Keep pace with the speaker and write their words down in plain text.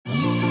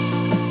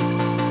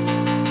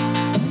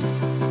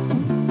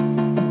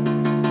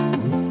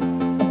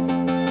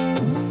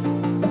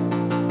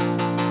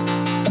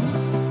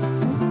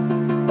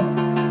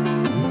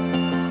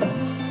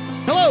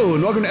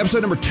and welcome to episode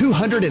number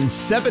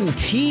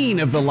 217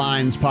 of the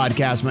Lines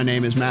Podcast. My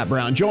name is Matt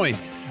Brown, joined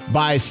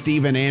by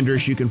Steven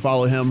Andrus. You can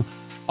follow him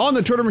on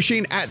the Twitter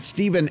machine at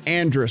Steven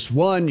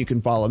Andrus1. You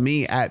can follow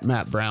me at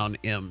Matt Brown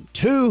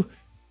M2.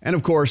 And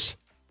of course,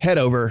 head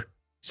over,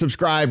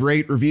 subscribe,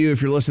 rate, review.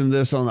 If you're listening to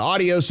this on the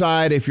audio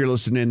side, if you're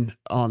listening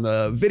on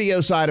the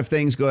video side of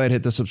things, go ahead,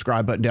 hit the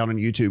subscribe button down on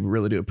YouTube. We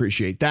really do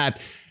appreciate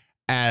that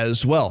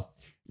as well.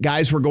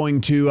 Guys, we're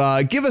going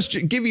to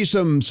give you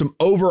some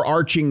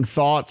overarching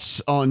thoughts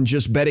on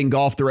just betting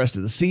golf the rest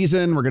of the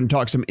season. We're going to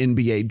talk some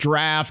NBA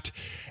draft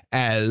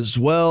as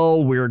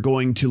well. We're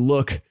going to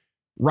look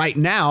right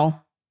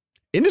now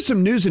into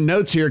some news and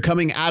notes here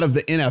coming out of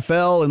the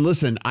NFL. And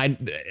listen, I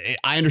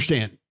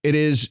understand it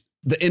is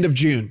the end of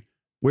June.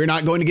 We're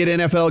not going to get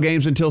NFL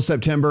games until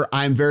September.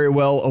 I'm very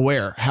well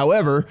aware.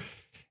 However,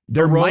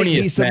 there might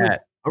be some.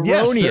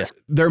 Yes,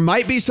 there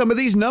might be some of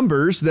these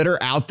numbers that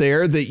are out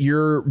there that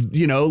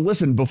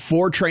listen,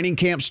 before training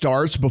camp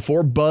starts,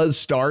 before buzz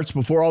starts,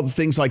 before all the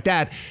things like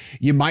that,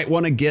 you might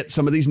want to get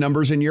some of these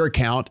numbers in your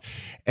account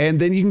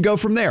and then you can go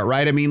from there,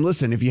 right? I mean,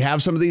 listen, if you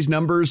have some of these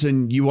numbers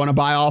and you want to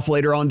buy off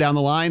later on down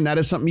the line, that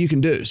is something you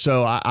can do.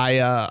 So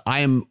I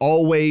am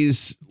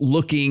always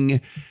looking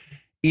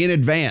in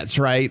advance,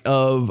 right,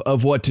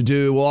 of what to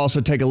do. We'll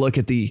also take a look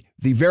at the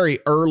very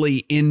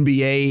early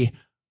NBA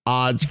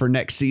odds for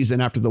next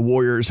season after the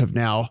Warriors have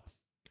now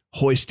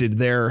hoisted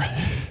their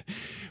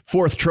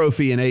fourth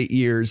trophy in 8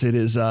 years. It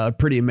is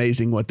pretty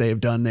amazing what they have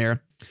done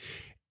there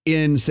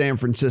in San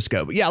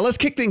Francisco. But yeah, let's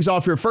kick things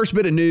off here. First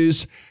bit of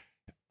news.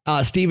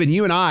 Steven,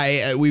 you and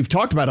I, we've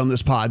talked about on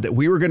this pod that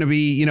we were going to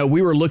be,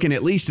 we were looking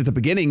at least at the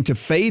beginning to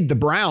fade the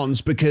Browns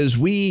because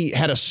we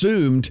had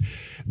assumed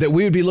that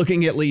we would be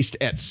looking at least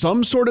at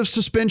some sort of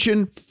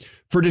suspension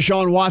for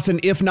Deshaun Watson,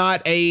 if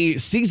not a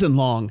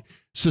season-long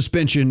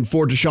suspension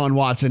for Deshaun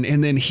Watson.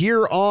 And then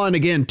here on,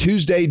 again,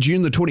 Tuesday,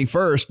 June the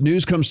 21st,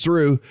 news comes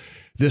through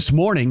this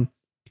morning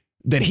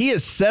that he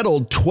has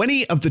settled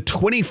 20 of the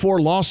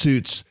 24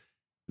 lawsuits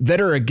that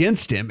are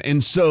against him.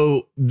 And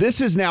so this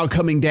is now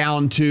coming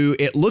down to,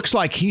 it looks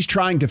like he's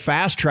trying to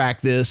fast track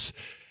this,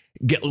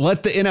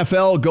 let the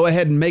NFL go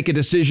ahead and make a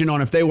decision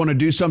on if they want to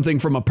do something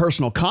from a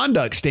personal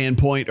conduct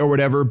standpoint or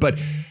whatever. But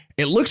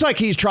it looks like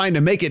he's trying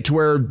to make it to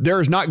where there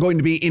is not going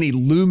to be any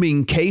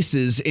looming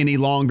cases any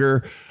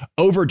longer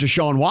over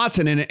Deshaun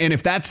Watson. And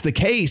if that's the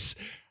case,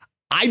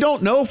 I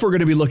don't know if we're going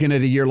to be looking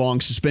at a year-long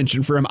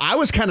suspension for him. I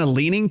was kind of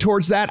leaning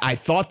towards that. I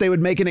thought they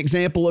would make an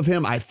example of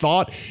him. I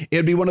thought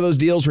it'd be one of those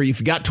deals where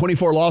you've got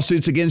 24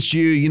 lawsuits against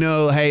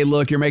you, hey,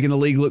 look, you're making the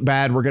league look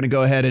bad. We're going to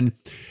go ahead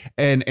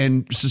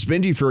and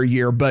suspend you for a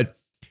year. But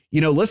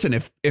listen,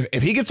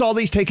 if he gets all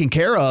these taken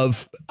care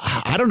of,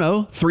 I don't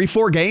know,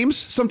 3-4 games,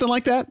 something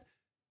like that.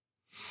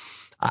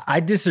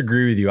 I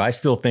disagree with you. I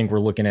still think we're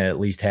looking at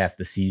least half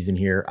the season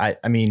here.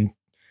 I mean,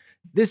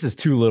 this is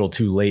too little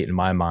too late in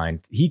my mind.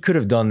 He could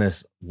have done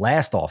this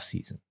last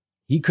offseason.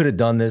 He could have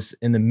done this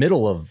in the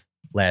middle of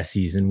last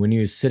season when he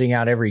was sitting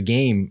out every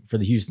game for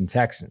the Houston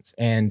Texans.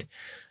 And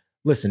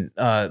listen,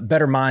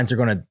 better minds are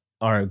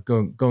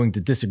going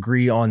to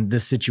disagree on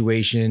this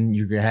situation.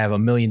 You're going to have a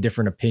million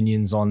different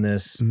opinions on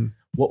this. Mm-hmm.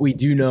 What we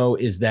do know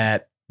is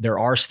that there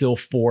are still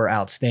 4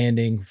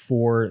 outstanding,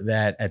 4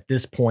 that at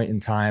this point in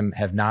time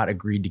have not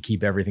agreed to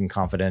keep everything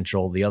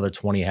confidential. The other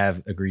 20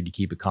 have agreed to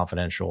keep it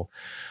confidential.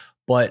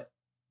 But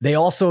they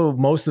also,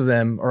 most of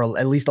them, or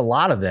at least a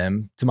lot of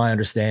them, to my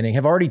understanding,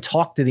 have already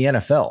talked to the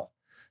NFL.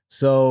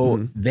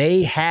 So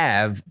they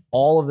have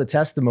all of the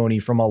testimony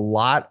from a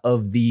lot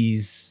of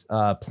these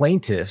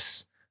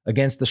plaintiffs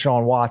against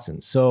Deshaun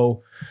Watson.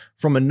 So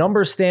from a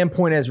numbers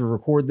standpoint, as we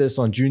record this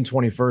on June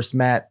 21st,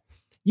 Matt,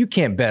 you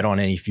can't bet on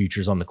any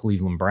futures on the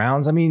Cleveland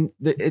Browns. I mean,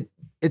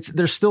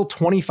 they're still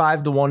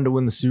 25-1 to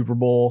win the Super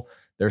Bowl.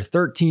 They're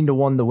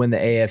 13-1 to win the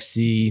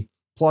AFC,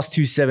 plus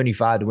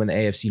 275 to win the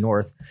AFC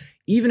North.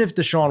 Even if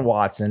Deshaun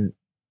Watson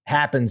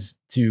happens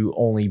to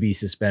only be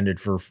suspended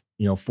for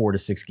 4 to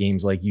 6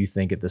 games like you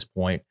think at this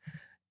point,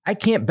 I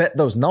can't bet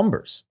those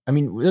numbers. I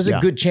mean, there's a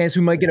good chance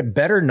we might get a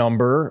better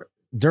number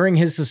during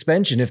his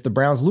suspension if the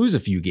Browns lose a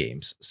few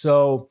games.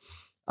 So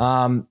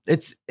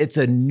it's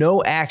a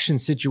no action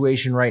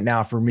situation right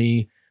now for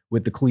me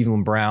with the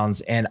Cleveland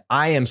Browns. And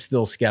I am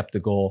still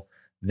skeptical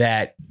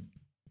that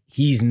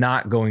he's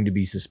not going to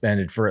be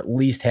suspended for at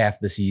least half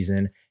the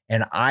season.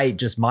 And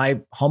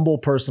my humble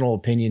personal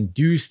opinion,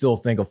 do still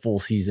think a full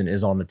season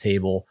is on the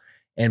table.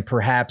 And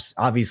perhaps,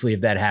 obviously,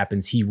 if that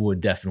happens, he would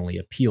definitely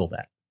appeal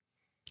that.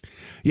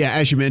 Yeah,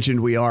 as you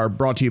mentioned, we are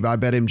brought to you by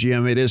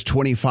BetMGM. It is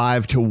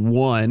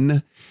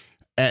 25-1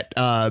 at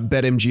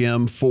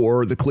BetMGM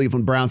for the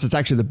Cleveland Browns. It's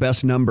actually the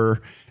best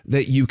number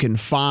that you can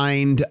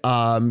find.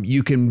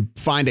 You can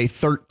find a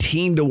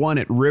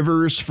 13-1 at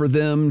Rivers for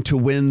them to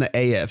win the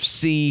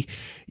AFC.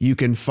 You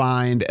can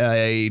find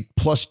a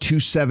plus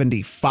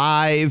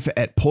 275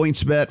 at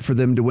PointsBet for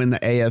them to win the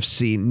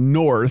AFC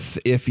North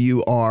if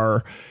you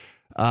are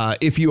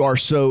if you are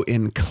so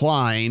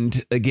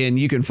inclined. Again,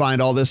 you can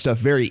find all this stuff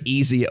very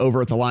easy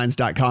over at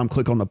thelines.com.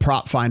 Click on the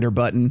prop finder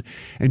button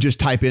and just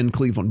type in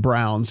Cleveland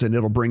Browns and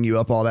it'll bring you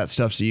up all that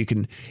stuff so you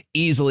can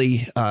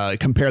easily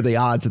compare the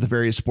odds at the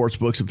various sports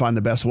books and find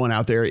the best one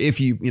out there. If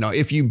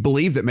you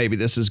believe that maybe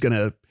this is going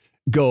to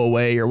go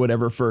away or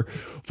whatever for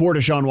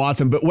Deshaun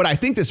Watson. But what I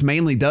think this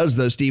mainly does,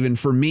 though, Stephen,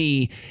 for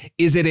me,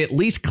 is it at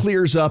least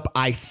clears up,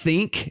 I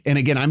think, and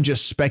again, I'm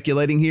just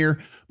speculating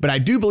here, but I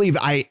do believe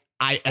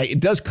it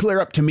does clear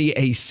up to me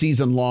a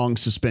season-long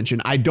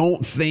suspension. I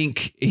don't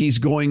think he's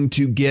going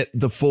to get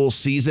the full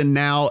season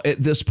now at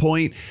this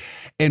point.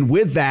 And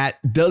with that,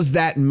 does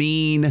that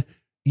mean,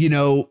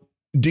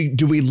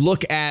 do we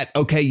look at,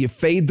 okay, you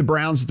fade the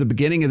Browns at the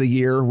beginning of the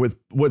year with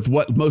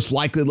what most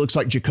likely looks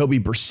like Jacoby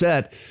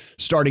Brissett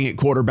starting at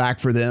quarterback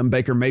for them,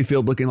 Baker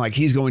Mayfield looking like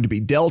he's going to be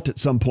dealt at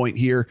some point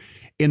here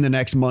in the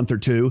next month or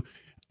two.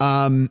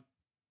 And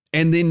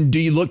then do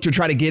you look to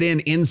try to get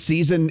in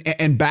season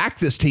and back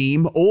this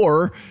team,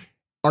 or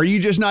are you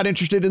just not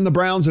interested in the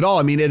Browns at all?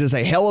 I mean, it is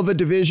a hell of a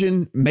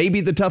division,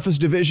 maybe the toughest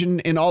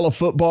division in all of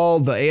football.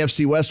 The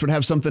AFC West would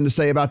have something to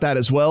say about that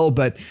as well.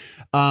 But,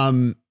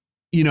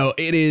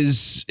 it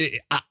is,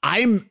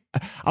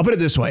 I'll put it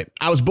this way.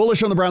 I was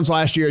bullish on the Browns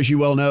last year, as you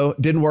well know,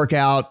 didn't work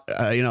out,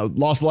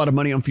 lost a lot of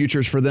money on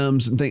futures for them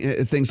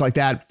and things like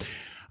that.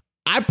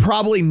 I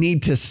probably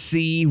need to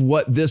see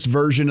what this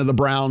version of the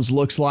Browns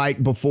looks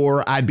like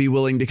before I'd be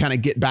willing to kind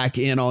of get back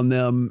in on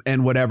them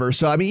and whatever.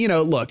 So, I mean,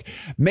 look,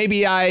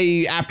 maybe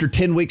after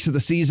 10 weeks of the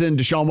season,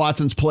 Deshaun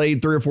Watson's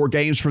played 3 or 4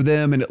 games for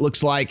them and it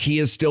looks like he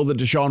is still the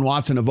Deshaun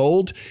Watson of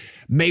old.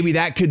 Maybe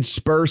that could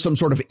spur some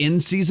sort of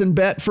in-season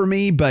bet for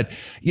me. But,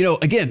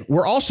 again,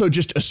 we're also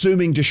just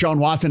assuming Deshaun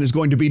Watson is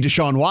going to be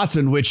Deshaun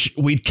Watson, which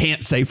we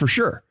can't say for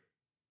sure.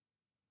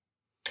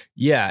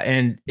 Yeah.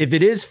 And if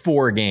it is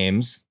 4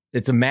 games,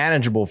 it's a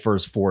manageable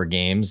first 4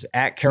 games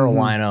at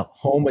Carolina,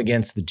 home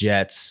against the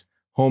Jets,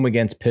 home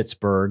against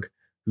Pittsburgh,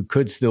 who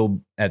could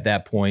still at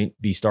that point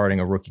be starting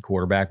a rookie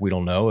quarterback. We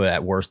don't know.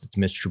 At worst, it's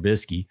Mitch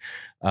Trubisky,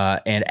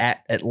 and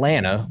at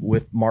Atlanta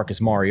with Marcus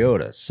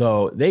Mariota.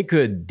 So they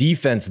could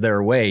defense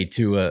their way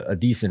to a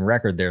decent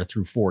record there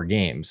through 4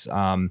 games.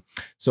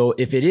 So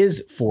if it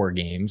is 4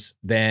 games,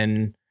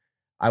 then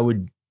I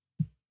would,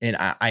 and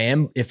I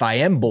am, if I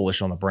am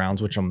bullish on the Browns,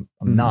 which I'm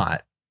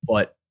not,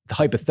 but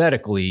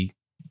hypothetically,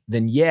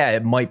 then yeah,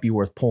 it might be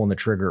worth pulling the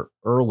trigger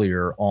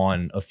earlier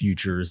on a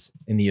futures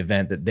in the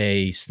event that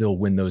they still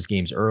win those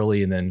games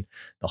early. And then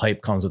the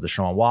hype comes with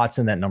Deshaun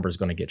Watson. That number is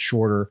going to get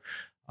shorter.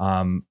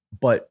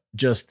 But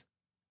just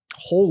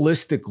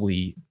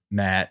holistically,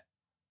 Matt,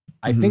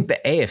 I think the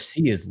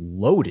AFC is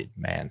loaded,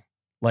 man.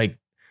 Like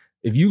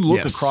if you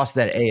look across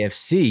that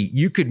AFC,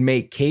 you could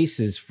make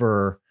cases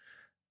for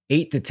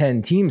 8 to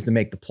 10 teams to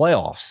make the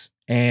playoffs.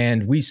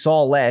 And we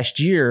saw last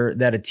year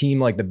that a team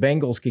like the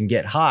Bengals can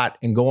get hot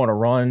and go on a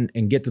run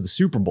and get to the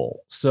Super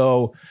Bowl.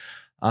 So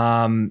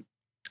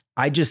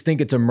I just think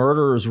it's a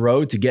murderer's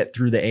road to get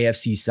through the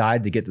AFC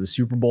side to get to the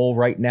Super Bowl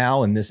right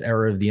now in this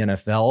era of the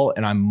NFL.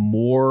 And I'm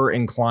more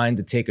inclined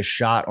to take a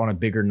shot on a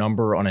bigger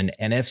number on an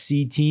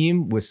NFC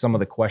team with some of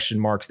the question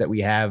marks that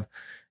we have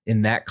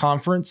in that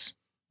conference.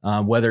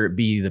 Whether it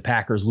be the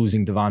Packers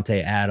losing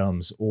Devontae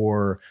Adams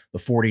or the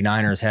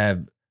 49ers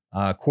have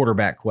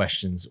quarterback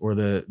questions, or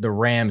the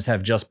Rams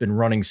have just been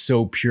running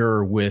so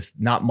pure with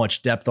not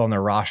much depth on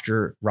their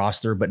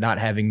roster, but not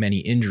having many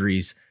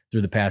injuries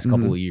through the past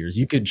couple of years.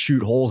 You could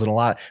shoot holes in a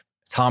lot.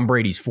 Tom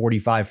Brady's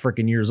 45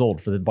 freaking years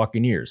old for the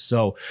Buccaneers.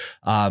 So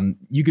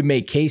you could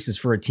make cases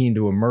for a team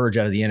to emerge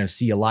out of the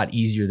NFC a lot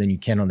easier than you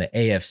can on the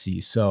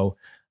AFC. So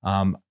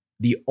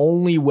the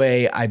only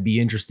way I'd be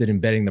interested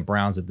in betting the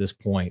Browns at this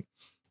point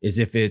is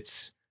if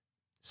it's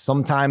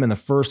sometime in the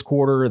first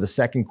quarter or the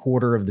second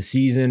quarter of the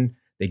season.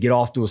 They get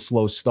off to a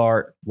slow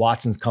start.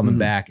 Watson's coming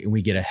back and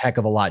we get a heck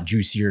of a lot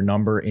juicier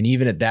number. And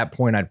even at that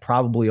point, I'd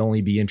probably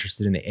only be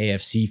interested in the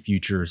AFC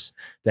futures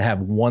to have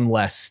one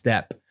less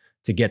step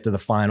to get to the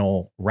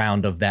final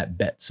round of that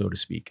bet, so to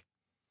speak.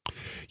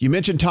 You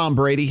mentioned Tom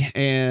Brady,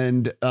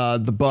 and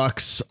the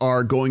Bucs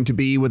are going to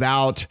be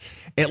without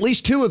at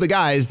least 2 of the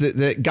guys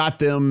that got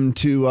them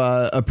to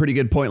a pretty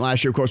good point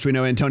last year. Of course, we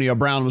know Antonio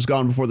Brown was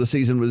gone before the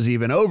season was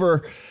even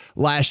over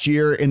last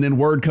year. And then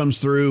word comes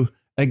through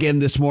again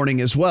this morning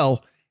as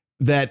well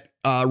that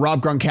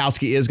Rob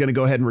Gronkowski is going to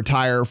go ahead and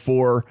retire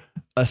for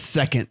a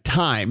second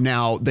time.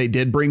 Now, they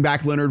did bring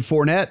back Leonard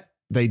Fournette.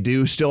 They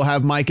do still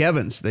have Mike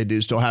Evans. They do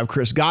still have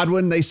Chris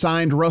Godwin. They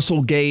signed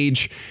Russell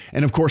Gage.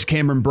 And of course,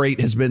 Cameron Brate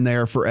has been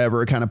there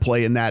forever, kind of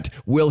playing that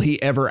will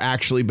he ever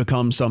actually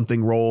become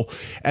something role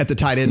at the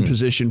tight end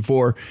position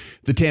for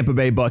the Tampa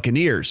Bay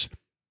Buccaneers.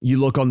 You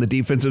look on the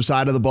defensive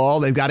side of the ball,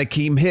 they've got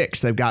Akeem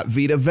Hicks, they've got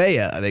Vita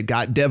Vea, they've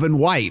got Devin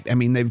White. I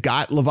mean, they've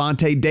got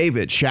Levante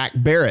David,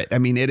 Shaq Barrett. I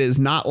mean, it is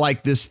not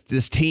like this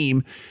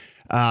team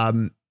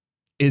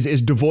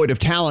is devoid of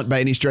talent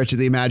by any stretch of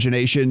the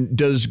imagination.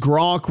 Does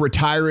Gronk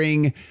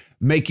retiring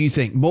make you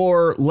think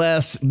more,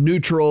 less,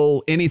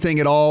 neutral, anything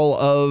at all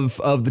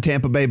of the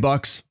Tampa Bay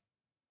Bucs?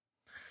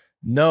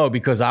 No,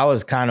 because I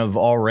was kind of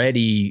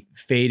already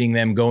fading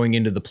them going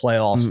into the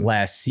playoffs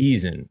last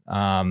season.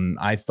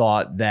 I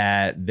thought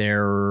that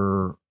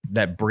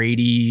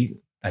Brady,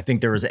 I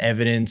think there was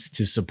evidence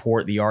to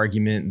support the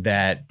argument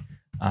that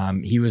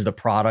he was the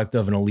product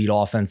of an elite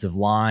offensive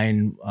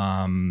line,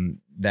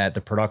 that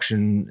the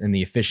production and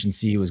the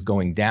efficiency was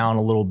going down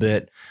a little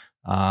bit.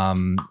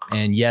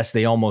 And yes,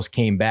 they almost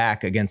came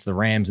back against the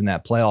Rams in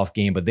that playoff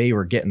game, but they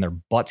were getting their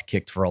butts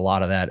kicked for a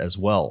lot of that as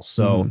well.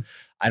 So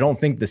I don't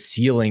think the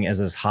ceiling is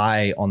as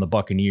high on the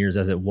Buccaneers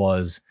as it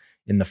was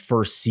in the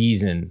first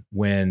season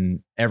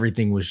when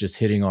everything was just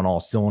hitting on all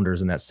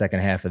cylinders in that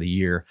second half of the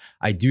year.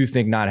 I do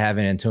think not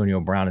having Antonio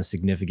Brown is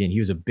significant. He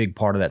was a big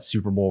part of that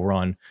Super Bowl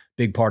run,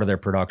 big part of their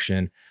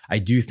production. I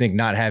do think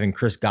not having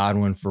Chris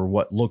Godwin for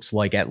what looks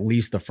like at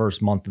least the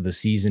first month of the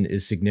season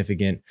is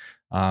significant.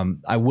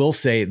 I will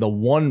say the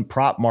one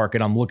prop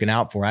market I'm looking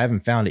out for, I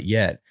haven't found it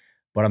yet,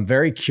 but I'm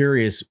very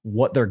curious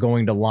what they're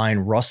going to line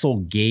Russell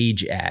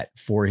Gage at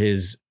for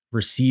his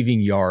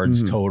receiving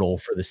yards total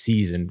for the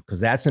season, because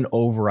that's an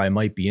over I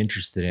might be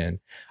interested in.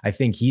 I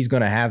think he's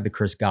going to have the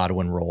Chris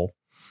Godwin role.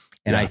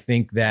 And I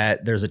think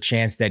that there's a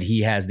chance that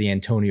he has the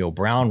Antonio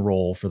Brown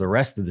role for the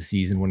rest of the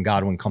season when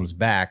Godwin comes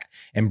back.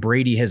 And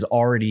Brady has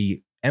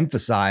already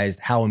emphasized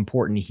how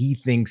important he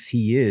thinks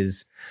he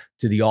is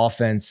to the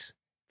offense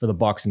for the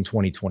Bucs in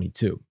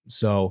 2022.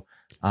 So,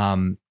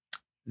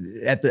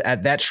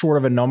 at that short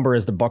of a number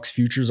as the Bucs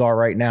futures are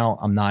right now,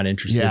 I'm not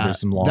interested. Yeah,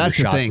 there's some longer that's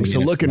the shots thing. So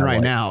looking right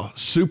now,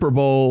 Super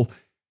Bowl,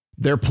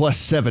 they're plus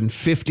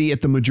 750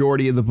 at the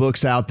majority of the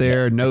books out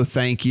there. Yeah. No,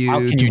 thank you. How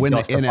can you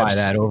justify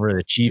that over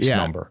the Chiefs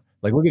number?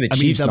 Like, look at the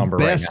Chiefs number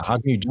right now. How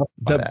can you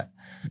justify that?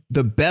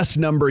 The best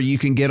number you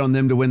can get on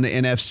them to win the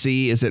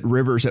NFC is at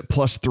Rivers at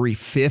plus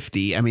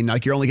 350. I mean,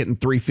 like, you're only getting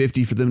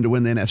 350 for them to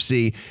win the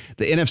NFC.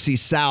 The NFC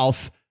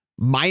South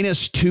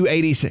minus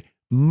 286.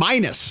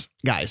 Minus,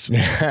 guys,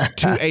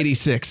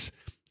 286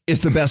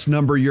 is the best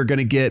number you're going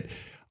to get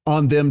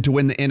on them to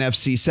win the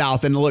NFC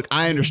South. And look,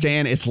 I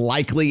understand it's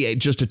likely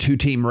just a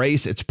two-team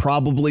race. It's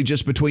probably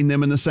just between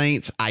them and the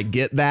Saints. I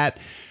get that.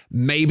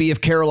 Maybe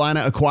if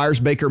Carolina acquires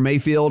Baker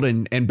Mayfield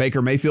and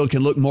Baker Mayfield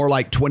can look more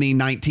like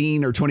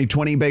 2019 or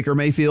 2020 Baker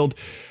Mayfield,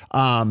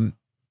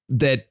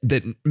 that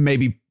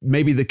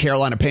maybe the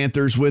Carolina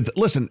Panthers with,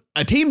 listen,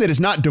 a team that is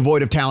not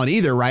devoid of talent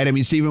either, right? I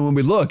mean, Steven, when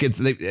we look, it's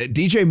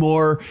DJ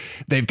Moore,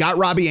 they've got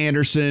Robbie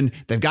Anderson,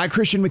 they've got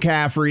Christian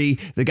McCaffrey,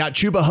 they've got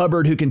Chuba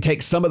Hubbard, who can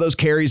take some of those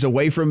carries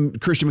away from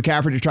Christian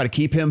McCaffrey to try to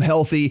keep him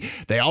healthy.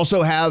 They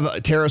also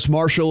have Terrace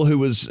Marshall,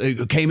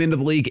 who came into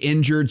the league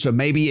injured, so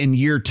maybe in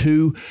year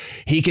 2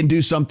 he can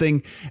do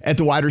something at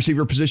the wide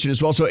receiver position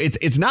as well. So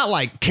it's not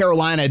like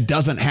Carolina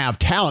doesn't have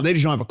talent; they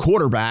just don't have a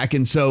quarterback.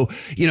 And so,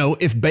 you know,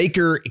 if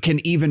Baker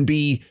can even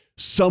be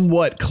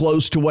somewhat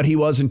close to what he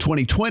was in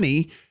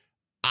 2020,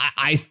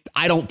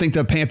 I don't think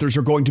the Panthers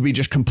are going to be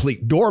just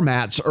complete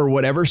doormats or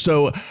whatever.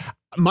 So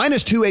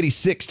minus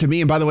 286 to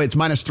me, and by the way, it's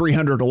minus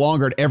 300 or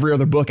longer at every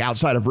other book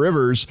outside of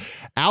Rivers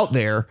out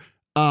there.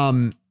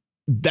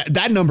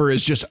 That number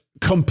is just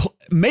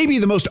maybe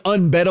the most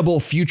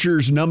unbettable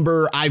futures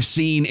number I've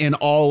seen in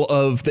all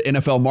of the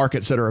NFL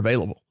markets that are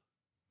available.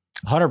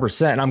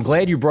 100%. And I'm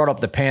glad you brought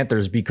up the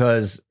Panthers,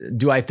 because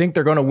do I think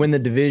they're going to win the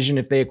division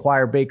if they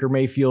acquire Baker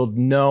Mayfield?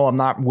 No, I'm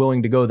not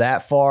willing to go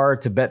that far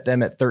to bet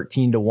them at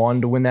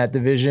 13-1 to win that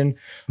division.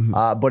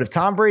 But if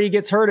Tom Brady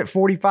gets hurt at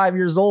 45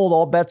 years old,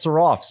 all bets are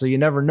off. So you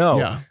never know.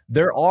 Yeah.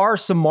 There are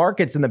some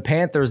markets in the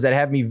Panthers that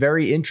have me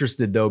very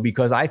interested, though,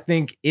 because I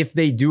think if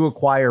they do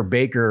acquire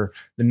Baker,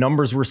 the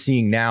numbers we're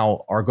seeing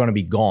now are going to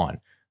be gone.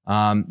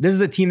 This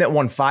is a team that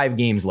won 5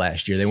 games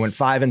last year. They went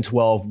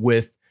 5-12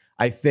 with,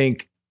 I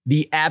think,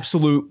 the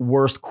absolute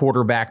worst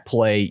quarterback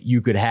play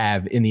you could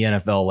have in the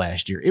NFL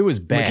last year. It was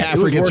bad.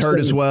 McCaffrey gets hurt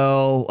as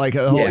well. Like,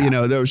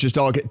 there was just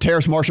all,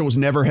 Terrace Marshall was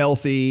never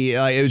healthy.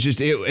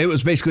 It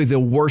was basically the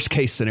worst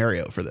case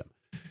scenario for them.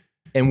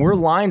 And we're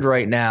lined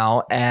right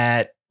now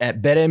at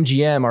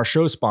BetMGM, our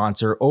show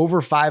sponsor, over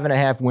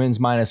 5.5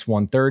 wins, minus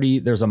 130.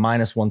 There's a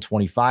minus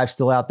 125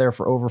 still out there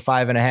for over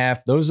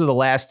 5.5. Those are the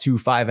last 2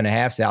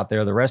 5.5s out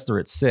there. The rest are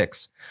at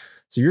 6.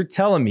 So you're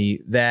telling me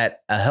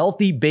that a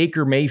healthy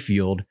Baker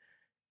Mayfield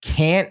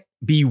can't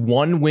be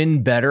 1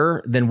 win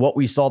better than what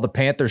we saw the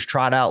Panthers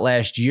trot out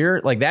last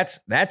year? Like, that's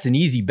an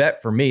easy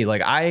bet for me.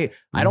 Like, I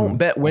don't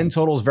bet win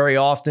totals very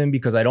often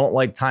because I don't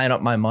like tying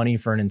up my money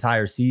for an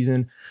entire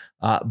season.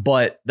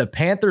 But the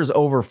Panthers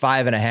over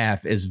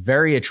 5.5 is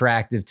very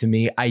attractive to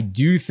me. I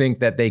do think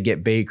that they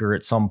get Baker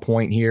at some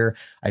point here.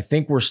 I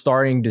think we're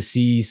starting to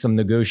see some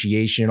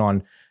negotiation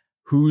on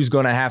who's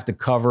going to have to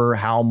cover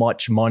how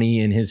much money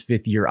in his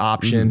 5th-year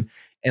option.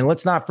 And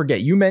let's not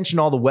forget, you mentioned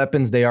all the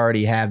weapons they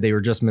already have. They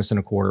were just missing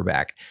a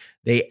quarterback.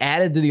 They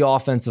added to the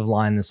offensive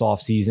line this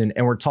offseason,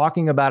 and we're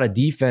talking about a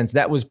defense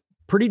that was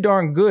pretty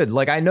darn good.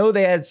 Like, I know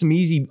they had some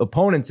easy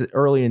opponents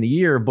early in the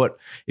year, but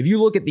if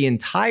you look at the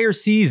entire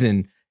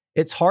season,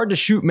 it's hard to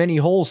shoot many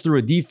holes through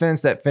a defense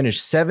that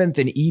finished 7th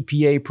in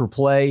EPA per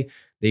play.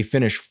 They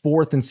finished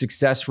 4th in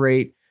success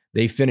rate.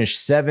 They finished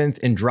 7th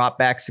in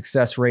dropback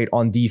success rate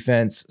on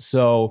defense.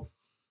 So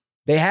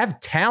They have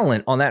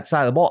talent on that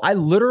side of the ball. I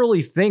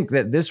literally think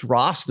that this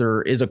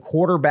roster is a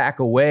quarterback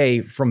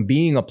away from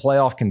being a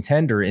playoff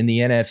contender in the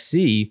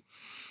NFC.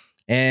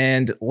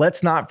 And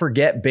let's not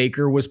forget,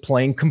 Baker was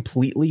playing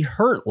completely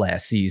hurt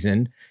last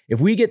season. If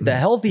we get the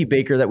healthy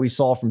Baker that we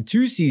saw from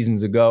 2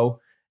 seasons ago,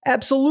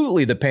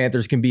 absolutely the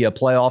Panthers can be a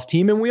playoff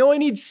team. And we only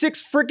need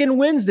 6 freaking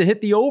wins to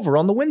hit the over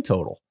on the win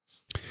total.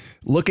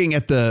 Looking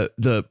at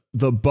the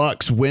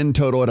Bucks win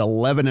total at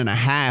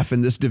 11.5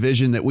 in this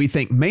division that we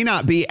think may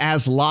not be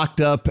as locked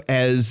up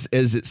as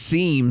it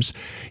seems,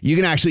 you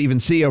can actually even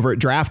see over at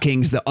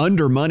DraftKings the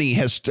under money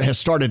has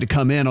started to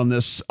come in on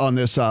this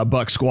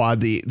Bucks squad.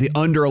 The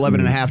under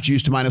 11.5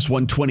 juice to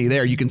 -120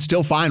 there. You can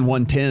still find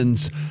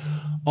 110s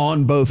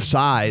on both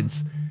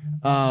sides.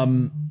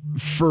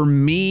 For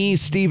me,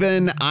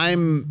 Steven, look,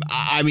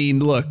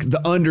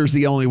 the under's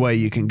the only way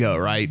you can go,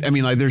 right? I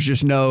mean, like, there's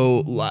just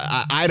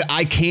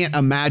I can't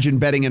imagine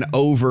betting an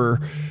over.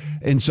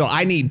 And so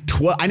I need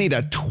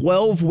a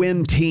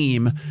 12-win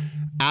team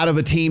out of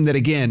a team that,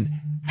 again,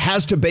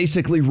 has to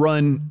basically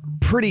run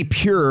pretty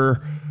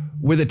pure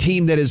with a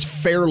team that is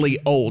fairly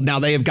old. Now,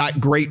 they have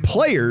got great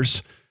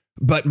players,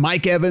 but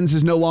Mike Evans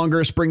is no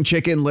longer a spring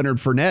chicken. Leonard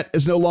Fournette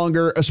is no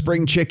longer a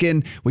spring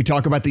chicken. We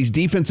talk about these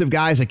defensive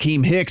guys,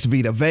 Akeem Hicks,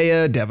 Vita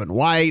Vea, Devin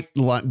White,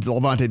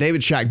 Levante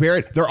David, Shaq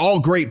Barrett. They're all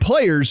great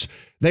players.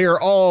 They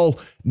are all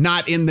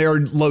not in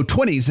their low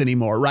 20s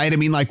anymore, right? I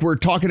mean, like, we're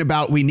talking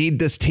about we need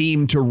this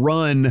team to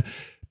run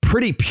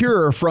pretty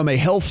pure from a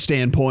health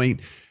standpoint.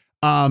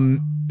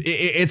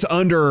 It's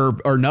under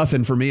or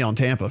nothing for me on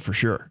Tampa for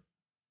sure.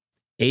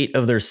 8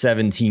 of their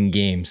 17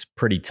 games,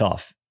 pretty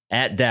tough.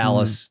 At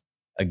Dallas,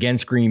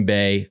 against Green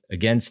Bay,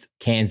 against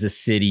Kansas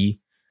City,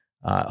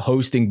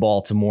 hosting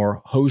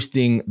Baltimore,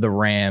 hosting the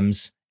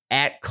Rams,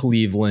 at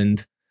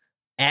Cleveland,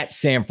 at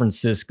San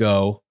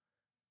Francisco,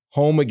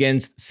 home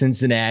against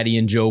Cincinnati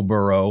and Joe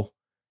Burrow.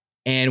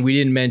 And we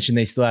didn't mention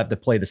they still have to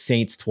play the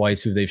Saints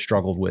twice, who they've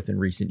struggled with in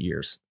recent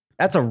years.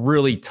 That's a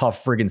really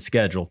tough friggin'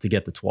 schedule to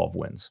get to 12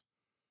 wins.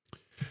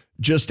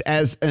 Just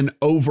as an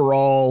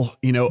overall,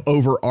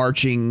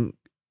 overarching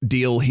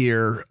deal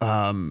here,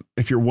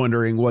 if you're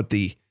wondering what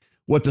the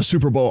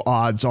Super Bowl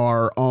odds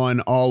are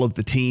on all of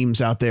the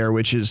teams out there,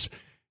 which is,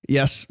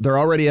 yes, they're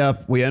already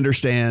up. We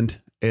understand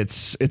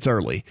it's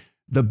early.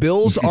 The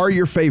Bills are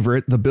your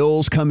favorite. The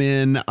Bills come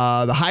in.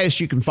 The highest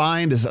you can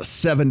find is a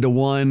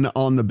 7-1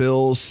 on the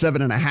Bills,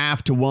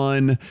 7.5 to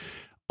 1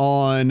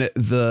 on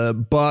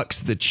the Bucks.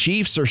 The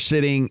Chiefs are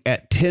sitting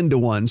at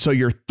 10-1. So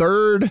your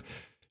third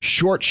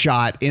short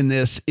shot in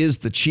this is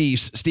the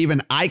Chiefs.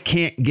 Steven, I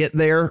can't get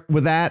there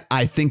with that.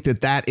 I think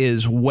that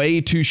is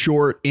way too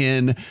short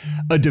in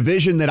a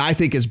division that I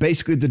think is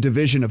basically the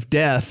division of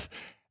death,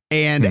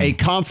 and a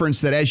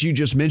conference that, as you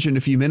just mentioned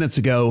a few minutes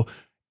ago,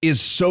 is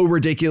so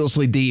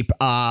ridiculously deep.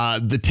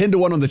 The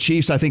 10-1 on the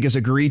Chiefs, I think, is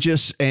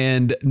egregious,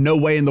 and no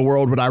way in the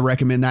world would I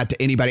recommend that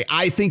to anybody.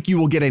 I think you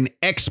will get an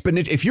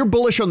exponential. If you're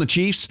bullish on the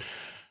Chiefs,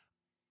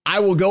 I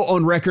will go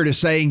on record as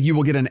saying you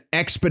will get an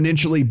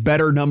exponentially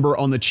better number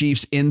on the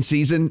Chiefs in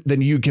season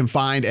than you can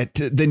find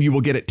than you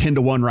will get at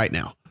 10-1 right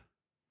now.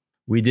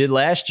 We did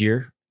last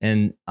year,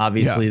 and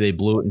obviously they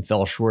blew it and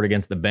fell short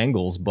against the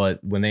Bengals.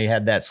 But when they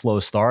had that slow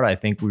start, I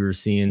think we were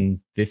seeing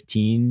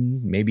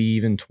 15, maybe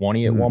even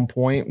 20 at one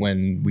point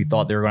when we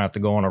thought they were going to have to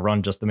go on a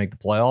run just to make the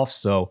playoffs.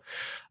 So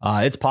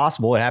it's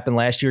possible. It happened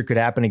last year. It could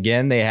happen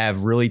again. They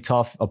have really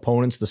tough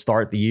opponents to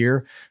start the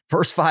year.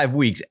 First 5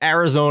 weeks,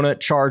 Arizona,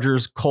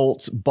 Chargers,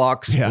 Colts,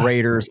 Bucks,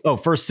 Raiders. Oh,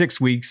 first 6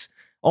 weeks.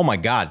 Oh my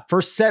God.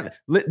 First 7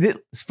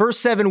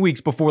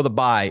 weeks before the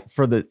bye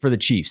for the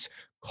Chiefs.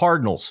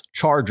 Cardinals,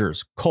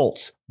 Chargers,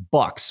 Colts,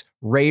 Bucks,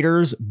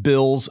 Raiders,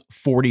 Bills,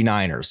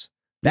 49ers.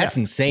 That's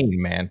insane,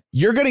 man.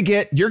 You're going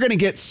to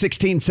get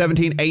 16,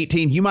 17,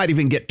 18. You might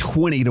even get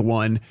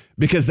 20-1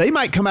 because they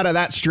might come out of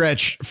that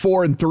stretch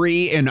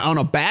 4-3 and on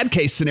a bad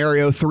case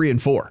scenario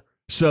 3-4.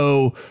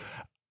 So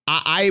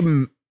I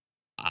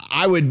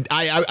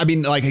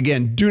mean, like,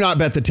 again, do not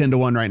bet the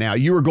 10-1 right now.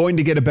 You are going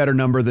to get a better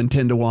number than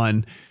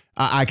 10-1.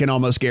 I can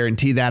almost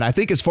guarantee that. I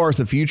think as far as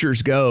the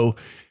futures go,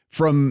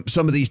 from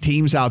some of these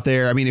teams out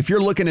there, I mean, if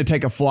you're looking to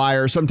take a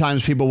flyer,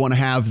 sometimes people want to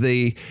have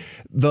the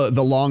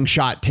long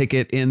shot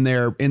ticket in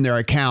their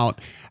account.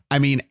 I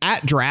mean,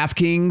 at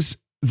DraftKings,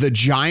 the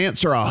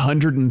Giants are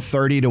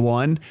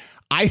 130-1.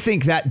 I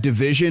think that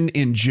division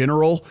in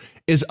general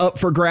is up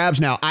for grabs.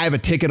 Now, I have a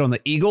ticket on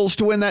the Eagles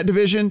to win that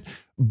division,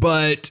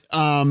 but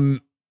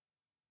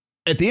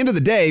at the end of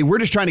the day, we're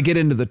just trying to get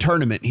into the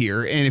tournament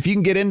here. And if you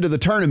can get into the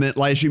tournament,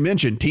 like as you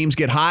mentioned, teams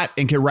get hot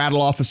and can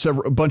rattle off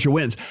a bunch of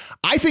wins.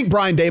 I think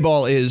Brian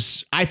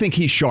Daboll I think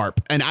he's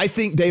sharp. And I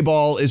think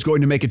Daboll is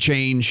going to make a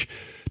change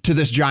to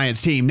this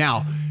Giants team.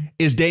 Now,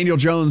 is Daniel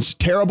Jones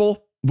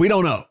terrible? We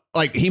don't know.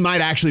 Like, he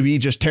might actually be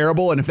just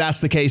terrible. And if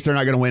that's the case, they're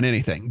not going to win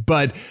anything.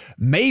 But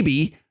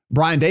maybe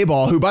Brian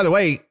Daboll, who, by the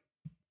way,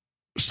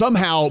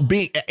 somehow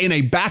being in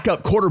a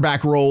backup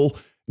quarterback role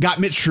got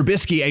Mitch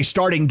Trubisky a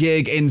starting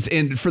gig in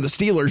for the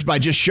Steelers by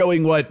just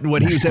showing what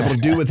he was able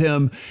to do with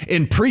him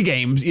in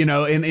pregame,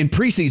 in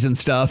preseason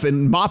stuff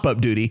and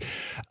mop-up duty.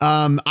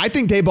 I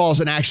think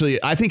Daboll's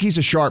I think he's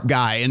a sharp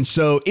guy. And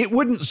so it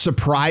wouldn't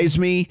surprise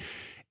me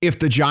if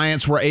the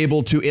Giants were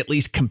able to at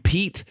least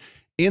compete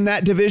in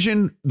that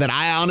division that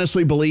I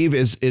honestly believe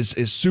is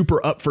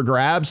super up for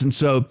grabs. And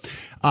so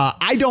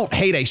I don't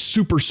hate a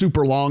super,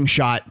 super long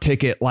shot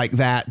ticket like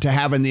that to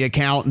have in the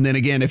account. And then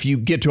again, if you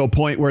get to a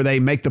point where they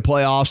make the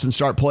playoffs and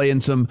start playing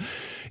some,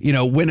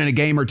 winning a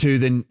game or two,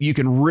 then you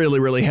can really,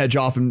 really hedge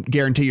off and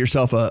guarantee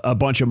yourself a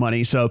bunch of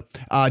money. So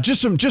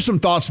just some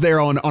thoughts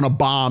there on a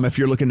bomb if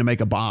you're looking to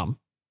make a bomb.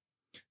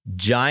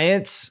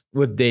 Giants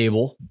with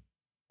Dable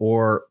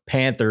or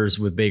Panthers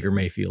with Baker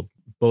Mayfield,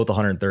 both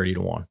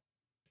 130-1.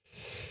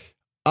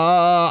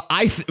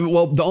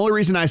 The only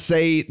reason I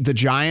say the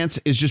Giants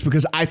is just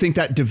because I think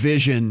that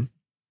division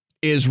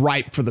is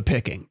ripe for the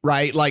picking,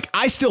 right? Like,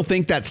 I still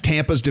think that's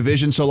Tampa's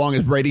division so long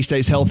as Brady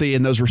stays healthy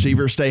and those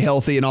receivers stay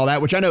healthy and all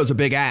that, which I know is a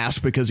big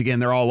ask because, again,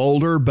 they're all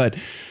older. But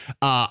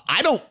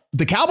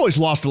the Cowboys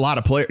lost a lot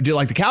of players.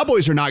 Like, the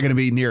Cowboys are not going to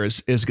be near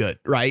as good,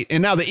 right?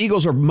 And now the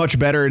Eagles are much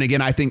better. And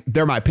again, I think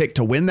they're my pick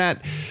to win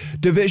that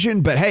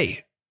division. But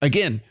hey,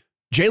 again,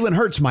 Jalen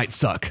Hurts might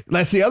suck.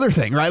 That's the other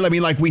thing, right? I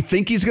mean, like, we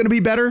think he's going to be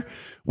better.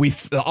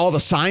 All the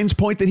signs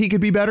point that he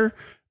could be better,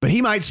 but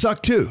he might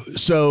suck too.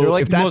 So they're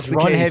like if the that's most the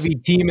run-heavy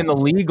team in the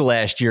league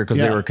last year because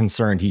they were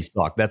concerned he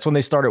sucked. That's when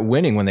they started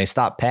winning, when they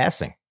stopped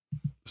passing.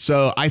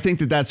 So I think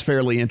that's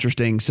fairly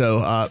interesting.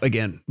 So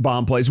again,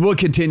 bomb plays. We'll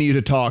continue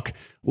to talk.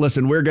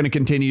 Listen, we're going to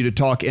continue to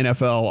talk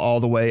NFL all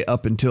the way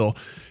up until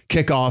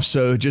kickoff.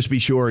 So just be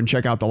sure and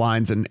check out the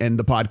lines and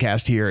the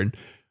podcast here, and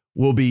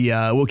we'll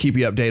keep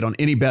you updated on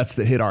any bets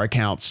that hit our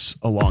accounts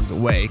along the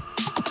way.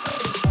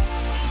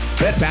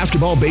 Bet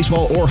basketball,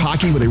 baseball, or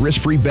hockey with a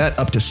risk-free bet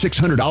up to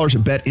 $600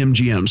 at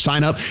BetMGM.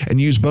 Sign up and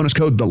use bonus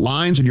code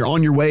THELINES, and you're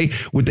on your way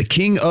with the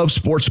king of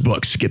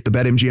sportsbooks. Get the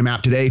BetMGM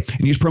app today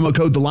and use promo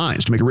code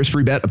THELINES to make a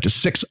risk-free bet up to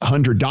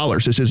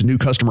 $600. This is a new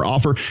customer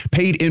offer.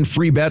 Paid in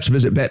free bets.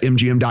 Visit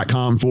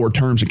BetMGM.com for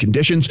terms and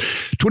conditions.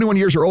 21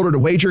 years or older to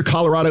wager.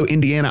 Colorado,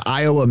 Indiana,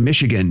 Iowa,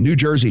 Michigan, New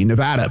Jersey,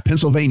 Nevada,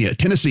 Pennsylvania,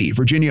 Tennessee,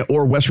 Virginia,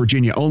 or West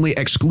Virginia only.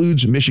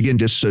 Excludes Michigan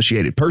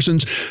disassociated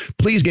persons.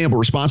 Please gamble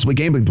responsibly.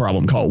 Gambling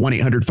problem? Call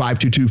 1-800-522-4700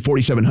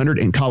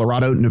 in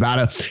Colorado,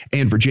 Nevada,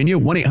 and Virginia.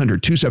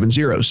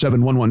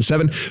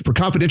 1-800-270-7117 for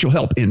confidential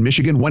help in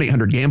Michigan.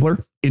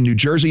 1-800-GAMBLER in New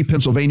Jersey,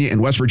 Pennsylvania,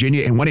 and West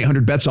Virginia, and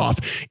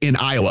 1-800-BETS-OFF in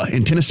Iowa.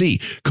 In Tennessee,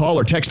 call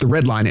or text the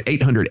red line at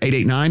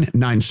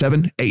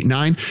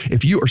 800-889-9789.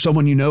 If you or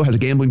someone you know has a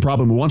gambling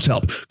problem and wants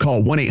help,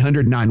 call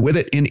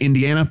 1-800-9-WITH-IT in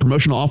Indiana.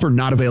 Promotional offer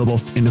not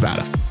available in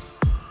Nevada.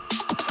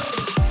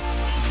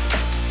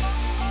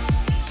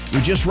 We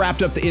just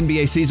wrapped up the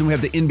NBA season. We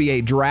have the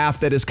NBA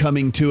draft that is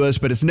coming to us,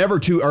 but it's never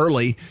too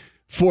early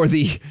for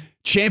the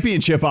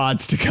championship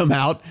odds to come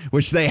out,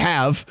 which they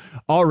have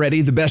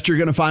already. The best you're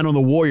going to find on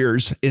the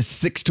Warriors is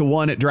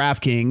 6-1 at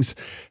DraftKings,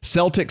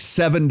 Celtics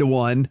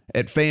 7-1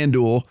 at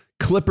FanDuel,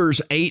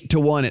 Clippers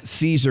 8-1 at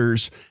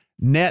Caesars,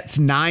 Nets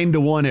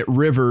 9-1 at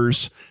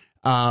Rivers.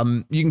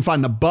 You can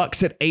find the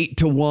Bucks at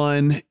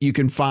 8-1. You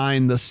can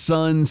find the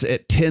Suns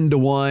at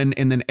 10-1,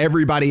 and then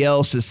everybody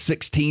else is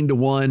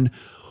 16-1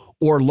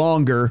 or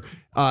longer.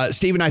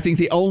 Stephen, I think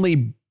the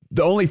only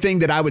thing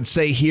that I would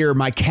say here,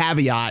 my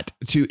caveat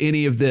to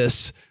any of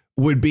this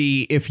would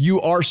be, if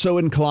you are so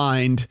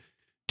inclined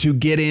to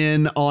get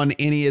in on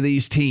any of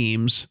these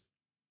teams,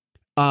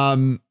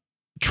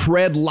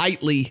 tread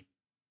lightly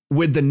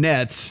with the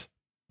Nets,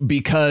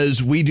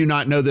 because we do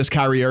not know this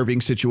Kyrie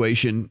Irving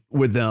situation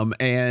with them,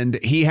 and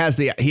he has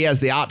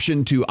the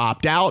option to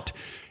opt out.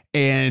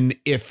 And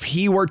if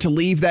he were to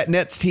leave that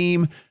Nets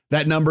team,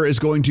 that number is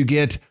going to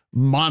get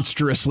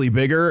monstrously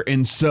bigger.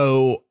 And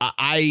so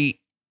I'm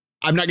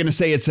not going to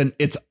say it's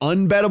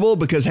unbettable,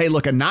 because, hey,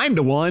 look, a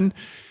 9-1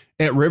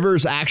 at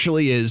Rivers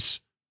actually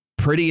is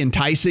pretty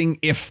enticing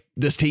if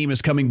this team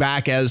is coming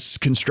back as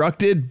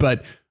constructed,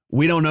 but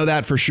we don't know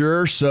that for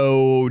sure.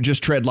 So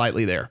just tread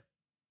lightly there.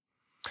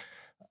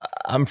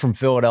 I'm from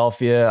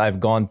Philadelphia. I've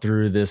gone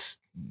through this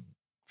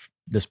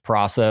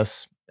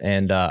process,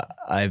 and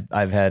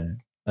I've had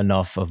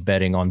enough of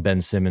betting on Ben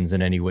Simmons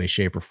in any way,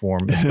 shape, or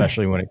form,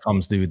 especially when it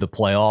comes to the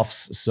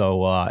playoffs.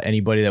 So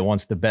anybody that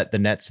wants to bet the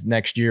Nets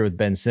next year with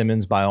Ben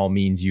Simmons, by all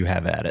means, you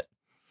have at it.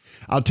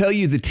 I'll tell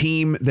you the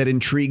team that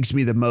intrigues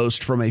me the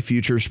most from a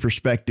futures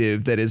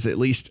perspective that is at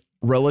least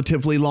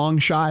relatively long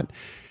shot.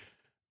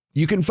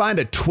 You can find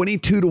a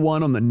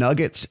 22-1 on the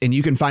Nuggets, and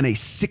you can find a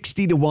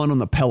 60-1 on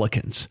the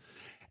Pelicans.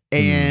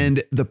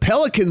 And the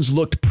Pelicans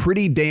looked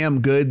pretty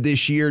damn good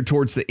this year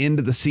towards the end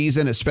of the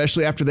season,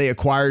 especially after they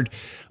acquired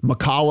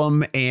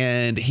McCollum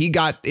and he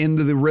got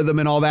into the rhythm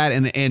and all that.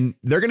 And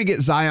they're going to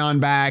get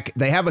Zion back.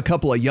 They have a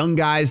couple of young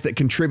guys that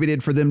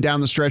contributed for them down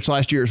the stretch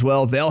last year as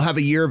well. They'll have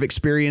a year of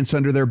experience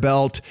under their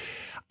belt.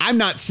 I'm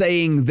not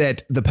saying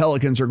that the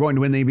Pelicans are going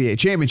to win the NBA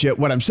championship.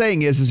 What I'm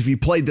saying is if you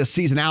played this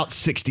season out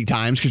 60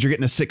 times, because you're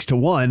getting a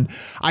 6-1,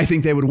 I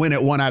think they would win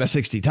it 1 out of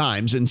 60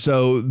 times. And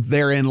so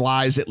therein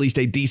lies at least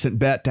a decent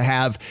bet to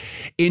have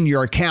in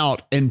your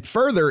account. And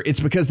further,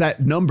 it's because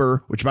that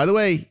number, which by the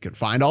way, you can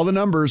find all the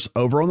numbers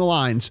over on the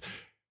lines,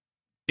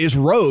 is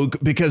rogue,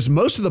 because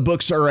most of the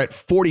books are at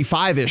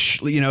 45-ish,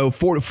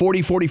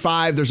 40,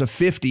 45, there's a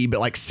 50, but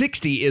like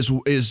 60 is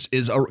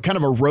a kind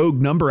of a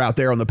rogue number out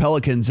there on the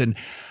Pelicans. And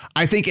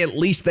I think at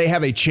least they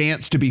have a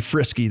chance to be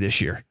frisky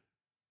this year.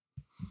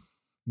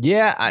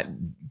 Yeah, I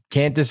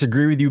can't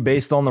disagree with you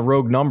based on the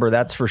rogue number.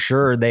 That's for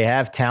sure. They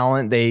have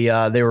talent. They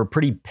were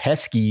pretty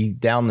pesky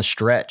down the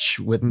stretch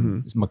with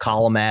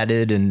McCollum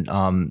added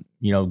and,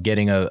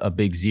 getting a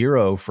big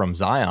 0 from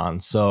Zion.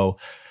 So,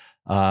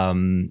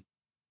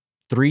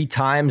 3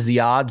 times the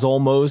odds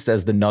almost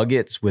as the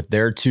Nuggets with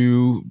their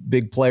 2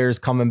 big players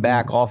coming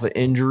back off of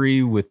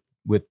injury with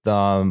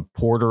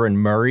Porter and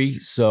Murray.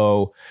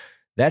 So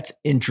that's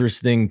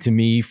interesting to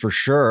me for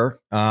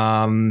sure.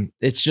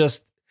 It's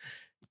just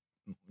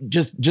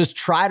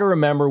try to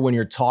remember when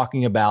you're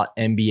talking about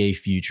NBA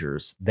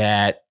futures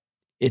that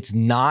it's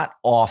not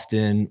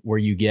often where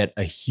you get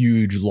a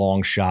huge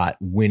long shot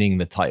winning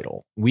the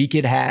title. We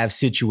could have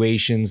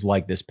situations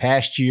like this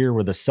past year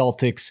where the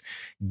Celtics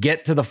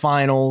get to the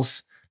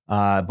finals,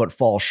 but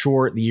fall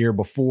short. The year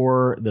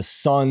before, the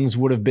Suns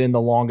would have been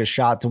the longest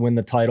shot to win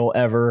the title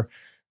ever,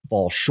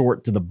 fall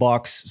short to the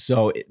Bucks.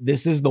 So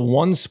this is the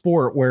one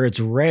sport where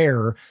it's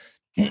rare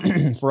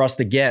for us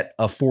to get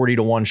a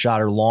 40-1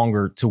 shot or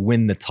longer to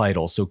win the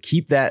title. So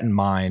keep that in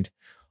mind.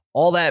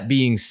 All that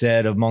being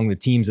said, among the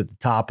teams at the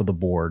top of the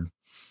board,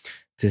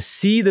 to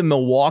see the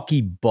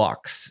Milwaukee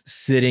Bucks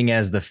sitting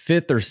as the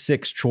 5th or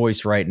 6th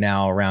choice right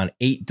now around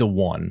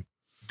 8-1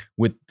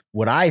 with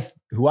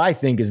who I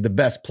think is the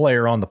best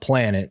player on the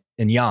planet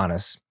in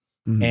Giannis,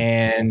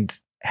 and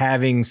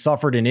having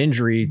suffered an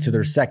injury to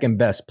their second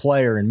best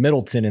player in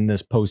Middleton in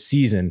this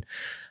postseason,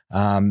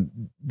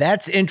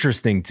 that's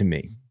interesting to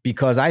me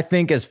because I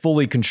think as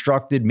fully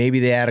constructed, maybe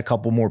they add a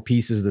couple more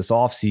pieces this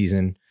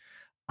offseason.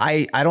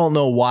 I don't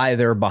know why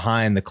they're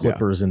behind the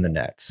Clippers and the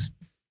Nets.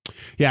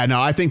 Yeah, no,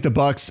 I think the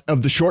Bucks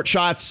of the short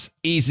shots,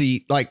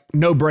 easy, like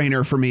no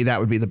brainer for me. That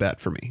would be the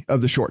bet for me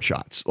of the short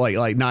shots.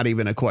 Like not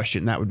even a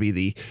question. That would be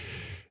the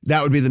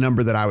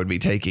number that I would be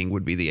taking,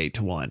 would be the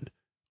 8-1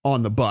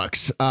 on the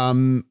Bucks.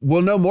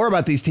 We'll know more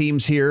about these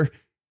teams here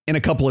in a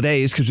couple of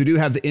days because we do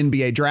have the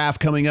NBA draft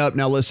coming up.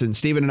 Now, listen,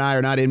 Steven and I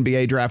are not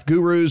NBA draft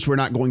gurus. We're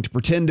not going to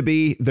pretend to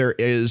be. There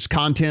is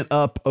content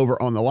up over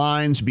on the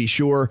lines. Be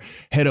sure,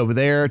 head over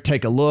there,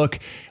 take a look.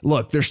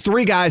 Look, there's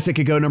 3 guys that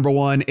could go number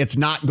 1. It's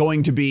not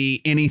going to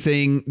be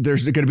anything.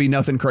 There's going to be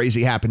nothing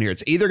crazy happen here.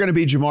 It's either going to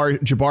be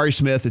Jabari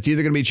Smith. It's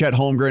either going to be Chet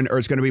Holmgren, or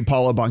it's going to be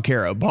Paolo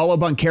Banchero. Paolo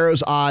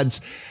Banchero's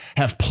odds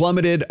have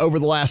plummeted over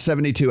the last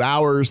 72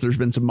 hours. There's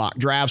been some mock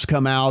drafts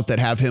come out that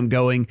have him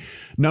going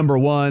number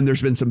 1.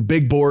 There's been some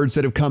big boards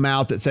that have come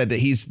out that said that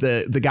he's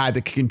the guy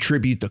that can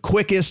contribute the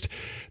quickest.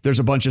 There's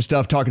a bunch of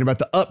stuff talking about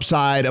the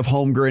upside of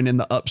Holmgren and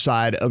the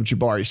upside of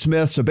Jabari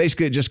Smith. So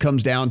basically it just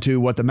comes down to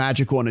what the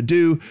Magic want to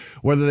do,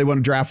 whether they want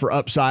to draft for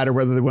upside or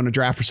whether they want to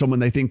draft for someone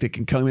they think that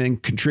can come in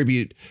and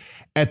contribute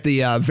at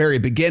the very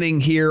beginning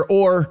here,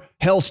 or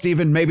hell,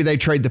 Steven, maybe they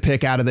trade the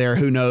pick out of there.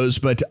 Who knows?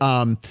 But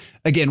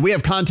again, we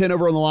have content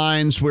over on the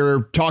lines.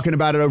 We're talking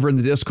about it over in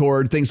the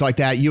Discord, things like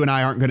that. You and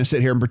I aren't going to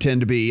sit here and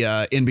pretend to be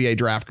NBA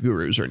draft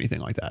gurus or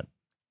anything like that.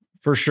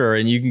 For sure.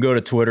 And you can go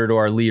to Twitter to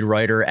our lead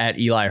writer at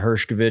Eli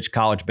Hershkovich,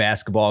 college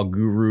basketball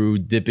guru,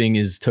 dipping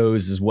his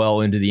toes as well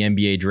into the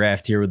NBA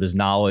draft here with his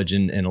knowledge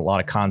and a lot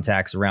of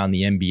contacts around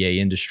the NBA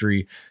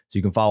industry. So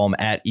you can follow him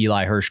at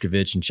Eli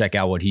Hershkovich and check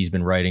out what he's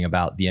been writing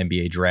about the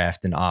NBA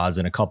draft and odds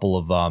and a couple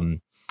of,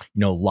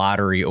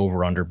 lottery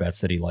over-under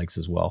bets that he likes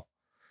as well.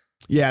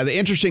 Yeah, the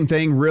interesting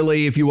thing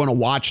really, if you want to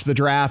watch the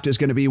draft, is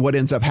going to be what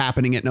ends up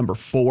happening at number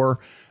 4,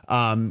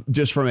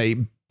 just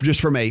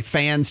from a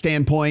fan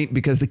standpoint,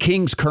 because the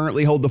Kings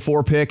currently hold the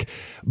 4 pick,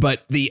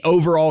 but the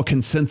overall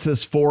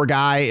consensus 4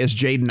 guy is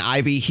Jaden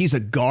Ivey. He's a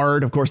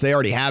guard. Of course, they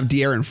already have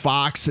De'Aaron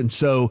Fox. And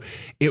so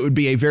it would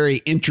be a very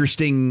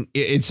interesting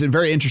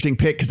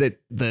pick because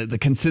the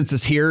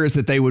consensus here is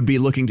that they would be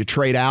looking to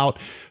trade out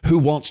who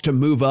wants to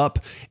move up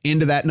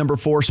into that number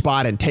 4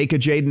 spot and take a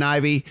Jaden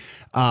Ivey,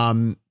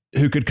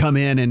 who could come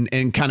in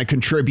and kind of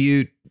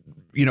contribute,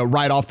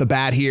 right off the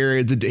bat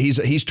here.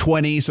 He's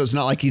 20, so it's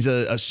not like he's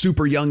a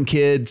super young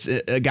kid,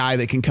 a guy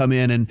that can come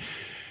in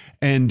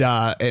and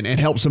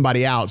help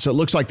somebody out. So it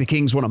looks like the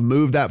Kings want to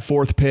move that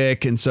 4th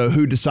pick. And so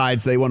who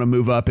decides they want to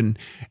move up and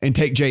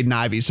take Jaden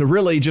Ivey? So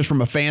really just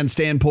from a fan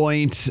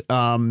standpoint,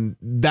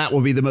 that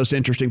will be the most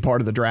interesting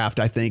part of the draft,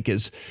 I think,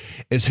 is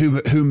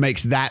who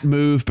makes that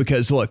move.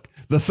 Because look,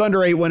 the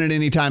Thunder ain't winning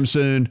anytime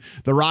soon.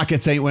 The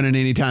Rockets ain't winning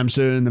anytime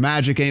soon. The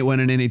Magic ain't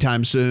winning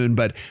anytime soon,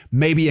 but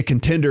maybe a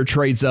contender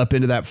trades up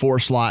into that 4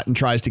 slot and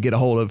tries to get a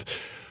hold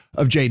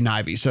of Jaden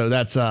Ivey. So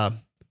that's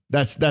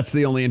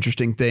the only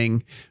interesting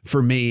thing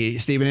for me.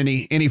 Steven,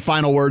 any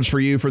final words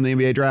for you from the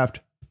NBA draft?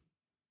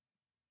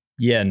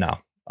 Yeah, no.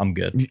 I'm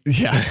good.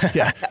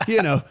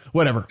 Yeah.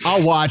 Whatever.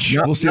 I'll watch.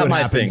 We'll see what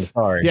happens.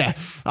 Sorry. Yeah,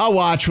 I'll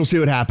watch. We'll see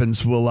what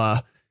happens.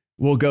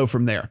 We'll go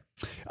from there.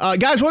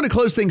 Guys, want to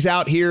close things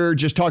out here,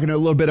 just talking a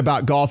little bit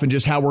about golf and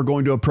just how we're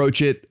going to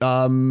approach it.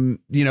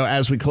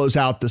 As we close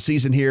out the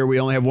season here, we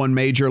only have one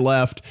major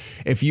left.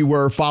 If you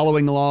were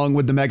following along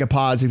with the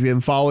Megapods, if you've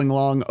been following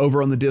along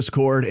over on the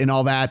Discord and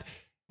all that,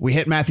 we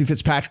hit Matthew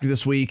Fitzpatrick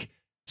this week.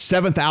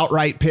 7th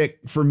outright pick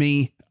for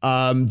me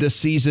this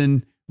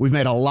season. We've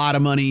made a lot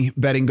of money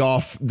betting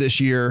golf this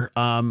year.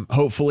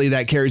 Hopefully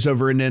that carries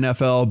over into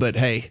NFL, but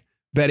hey,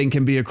 betting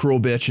can be a cruel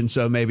bitch. And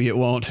so maybe it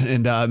won't.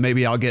 And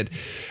maybe I'll get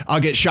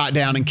shot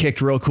down and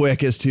kicked real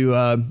quick as to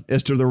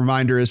the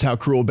reminder is how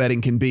cruel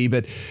betting can be.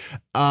 But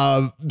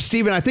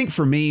Steven, I think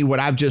for me, what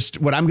I'm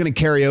going to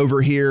carry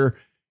over here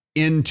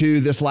into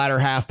this latter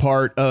half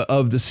part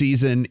of the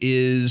season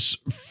is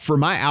for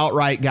my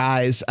outright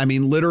guys. I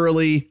mean,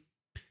 literally,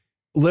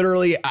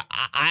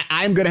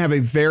 I'm going to have a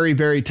very,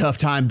 very tough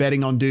time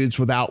betting on dudes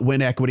without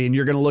win equity. And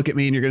you're going to look at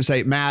me and you're going to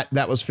say, Matt,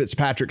 that was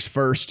Fitzpatrick's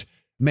first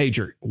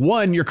major.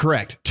 1, you're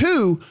correct.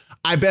 2,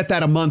 I bet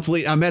that a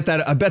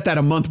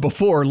month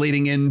before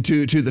leading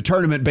into the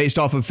tournament based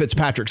off of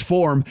Fitzpatrick's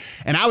form.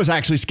 And I was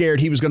actually scared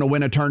he was going to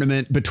win a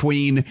tournament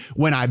between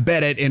when I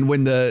bet it and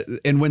when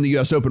the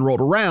US Open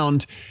rolled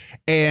around,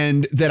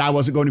 and that I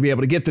wasn't going to be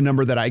able to get the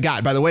number that I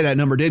got. By the way, that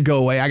number did go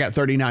away. I got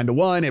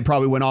 39-1. It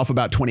probably went off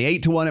about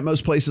 28-1 at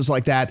most places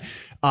like that.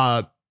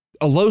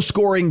 A low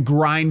scoring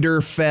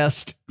grinder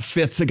fest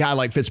fits a guy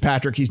like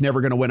Fitzpatrick. He's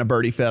never going to win a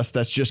birdie fest.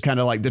 That's just kind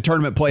of like the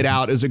tournament played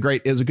out is a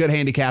good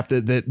handicap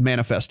that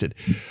manifested.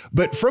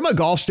 But from a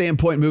golf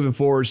standpoint moving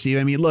forward, Steve,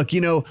 I mean, look,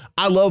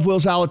 I love Will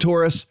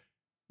Zalatoris.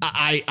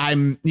 I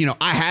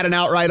had an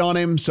outright on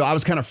him, so I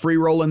was kind of free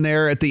rolling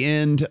there at the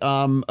end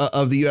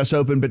of the US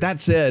Open. But that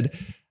said,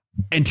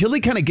 until he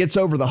kind of gets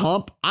over the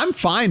hump, I'm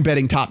fine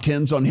betting top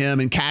 10s on him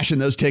and cashing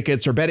those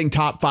tickets, or betting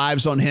top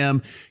 5s on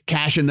him,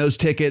 cashing those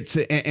tickets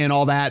and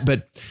all that.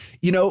 But,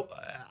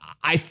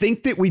 I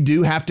think that we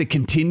do have to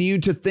continue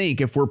to think,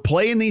 if we're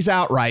playing these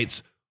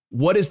outrights,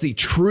 what is the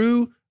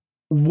true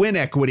win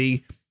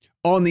equity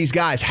on these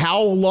guys?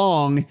 How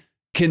long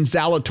can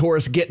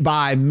Zalatoris get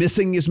by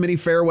missing as many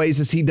fairways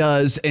as he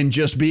does and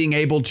just being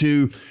able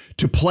to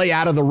play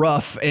out of the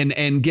rough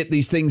and get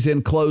these things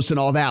in close and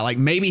all that? Like,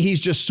 maybe he's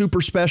just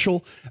super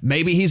special.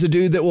 Maybe he's a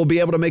dude that will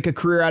be able to make a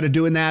career out of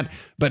doing that,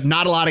 but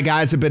not a lot of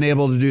guys have been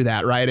able to do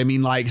that, right? I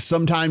mean, like,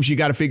 sometimes you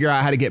got to figure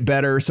out how to get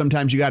better.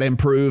 Sometimes you got to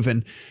improve.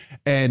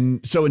 And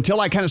so until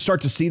I kind of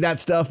start to see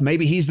that stuff,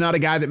 maybe he's not a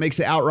guy that makes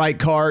the outright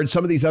card.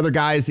 Some of these other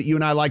guys that you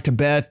and I like to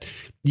bet,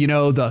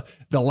 the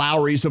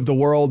Lowrys of the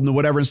world and the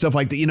whatever and stuff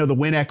like that, the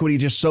win equity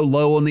just so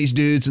low on these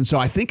dudes. And so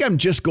I think I'm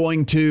just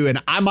going to,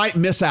 and I might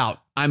miss out.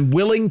 I'm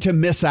willing to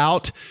miss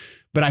out,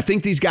 but I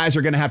think these guys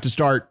are going to have to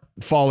start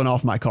falling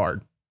off my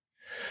card.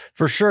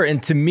 For sure.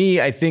 And to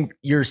me, I think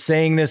you're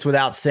saying this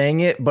without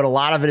saying it, but a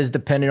lot of it is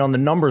dependent on the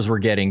numbers we're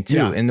getting too.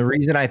 Yeah. And the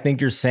reason I think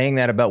you're saying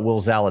that about Will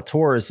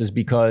Zalatoris is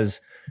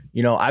because,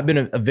 I've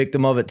been a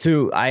victim of it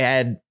too. I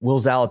had Will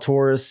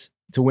Zalatoris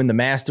to win the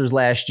Masters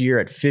last year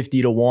at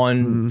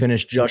 50-1,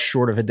 finished just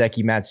short of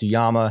Hideki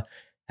Matsuyama.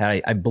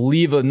 Had, I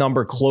believe, a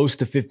number close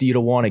to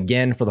 50-1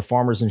 again for the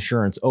Farmers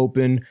Insurance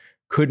Open.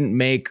 Couldn't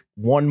make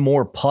one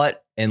more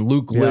putt, and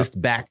Luke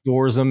List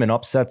backdoors him and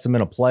upsets him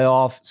in a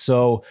playoff.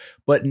 So,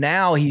 but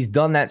now he's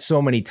done that so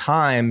many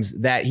times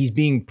that he's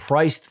being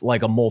priced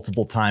like a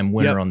multiple time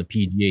winner on the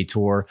PGA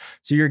Tour.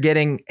 So you're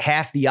getting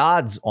half the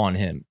odds on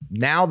him.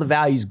 Now the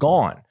value's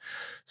gone.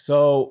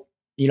 So,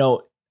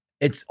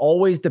 it's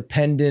always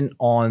dependent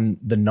on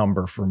the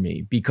number for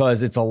me,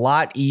 because it's a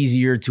lot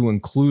easier to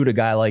include a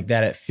guy like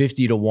that at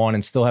 50-1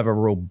 and still have a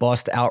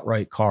robust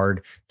outright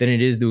card than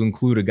it is to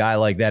include a guy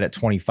like that at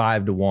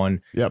 25-1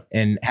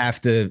 and have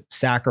to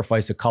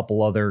sacrifice a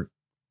couple other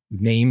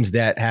names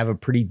that have a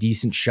pretty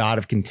decent shot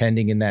of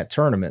contending in that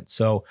tournament.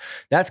 So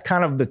that's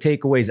kind of the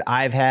takeaways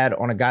I've had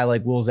on a guy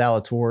like Will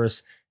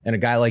Zalatoris and a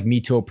guy like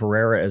Mito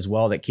Pereira as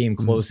well, that came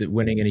close at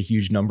winning in a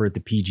huge number at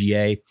the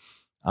PGA.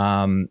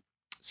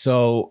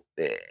 So,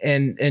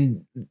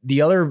 and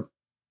the other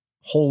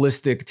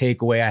holistic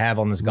takeaway I have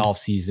on this golf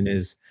season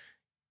is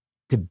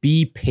to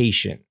be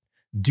patient.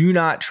 Do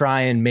not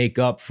try and make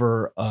up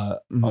for a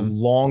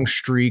long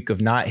streak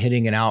of not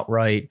hitting an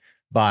outright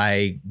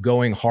by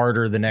going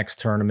harder the next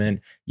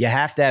tournament. You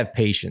have to have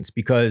patience,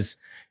 because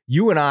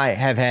you and I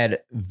have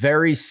had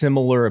very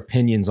similar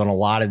opinions on a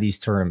lot of these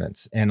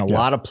tournaments and a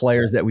lot of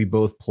players that we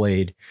both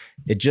played.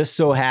 It just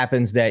so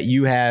happens that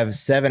you have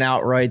 7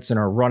 outrights and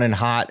are running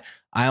hot.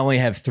 I only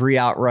have 3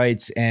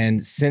 outrights.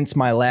 And since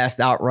my last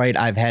outright,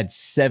 I've had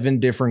 7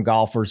 different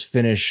golfers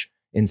finish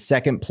in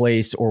second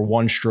place or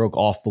 1 stroke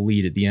off the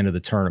lead at the end of the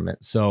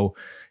tournament. So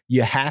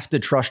you have to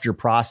trust your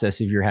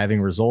process if you're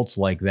having results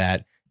like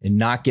that and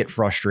not get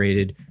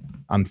frustrated.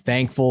 I'm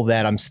thankful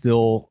that I'm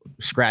still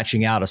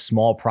scratching out a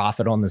small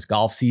profit on this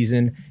golf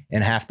season,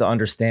 and have to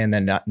understand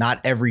that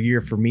not every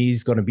year for me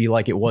is going to be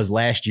like it was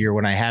last year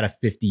when I had a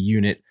 50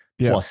 unit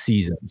plus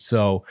season.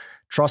 So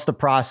trust the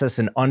process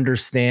and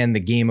understand the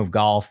game of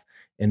golf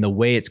and the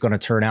way it's going to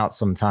turn out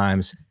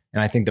sometimes.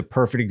 And I think the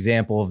perfect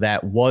example of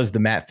that was the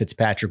Matt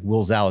Fitzpatrick,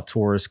 Will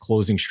Zalatoris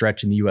closing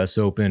stretch in the US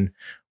Open,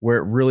 where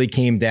it really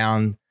came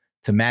down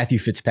to Matthew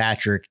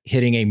Fitzpatrick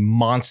hitting a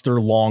monster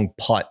long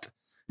putt.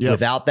 Yep.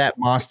 Without that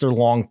monster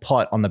long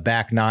putt on the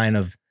back nine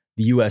of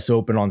the US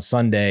Open on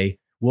Sunday,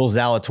 Will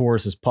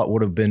Zalatoris' putt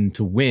would have been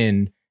to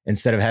win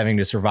instead of having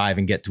to survive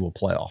and get to a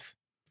playoff.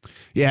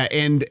 Yeah.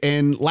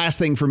 And last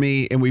thing for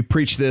me, and we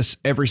preach this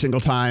every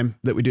single time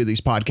that we do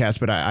these podcasts,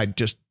 but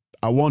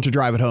I want to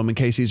drive it home in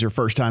case these are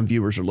first time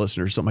viewers or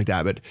listeners, something like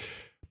that. But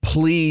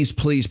please,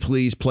 please,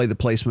 please play the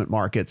placement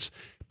markets.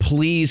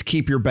 Please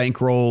keep your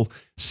bankroll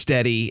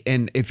steady.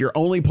 And if you're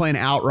only playing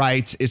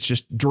outrights, it's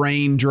just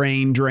drain.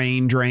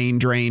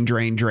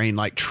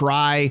 Like,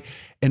 try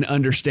and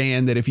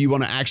understand that if you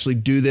want to actually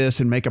do this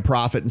and make a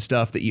profit and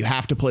stuff, that you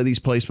have to play these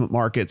placement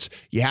markets.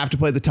 You have to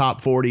play the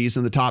top 40s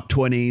and the top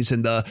 20s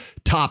and the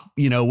top,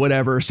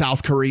 whatever,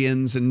 South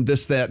Koreans and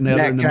this, that, and the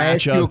other in the matchup. Can I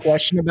ask you a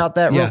question about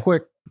that real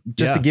quick?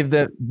 Just to give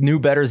the new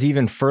bettors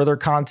even further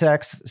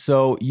context.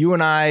 So you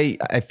and I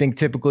think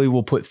typically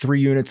will put 3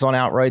 units on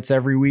outrights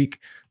every week.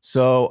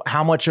 So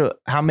how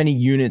many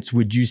units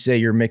would you say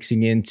you're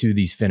mixing into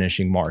these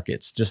finishing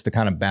markets just to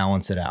kind of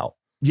balance it out?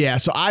 Yeah.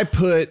 So I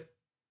put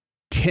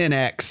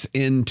 10x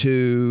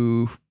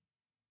into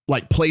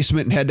like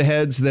placement and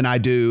head-to-heads than I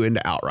do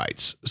into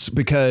outrights,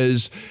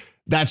 because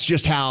that's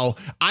just how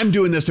I'm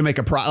doing this to make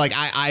a profit. Like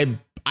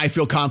I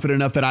feel confident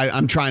enough that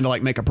I'm trying to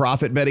like make a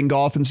profit betting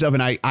golf and stuff.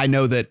 And I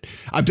know that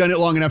I've done it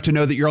long enough to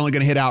know that you're only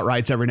going to hit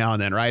outrights every now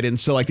and then. Right. And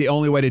so like the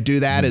only way to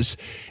do that is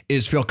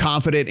feel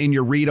confident in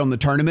your read on the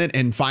tournament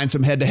and find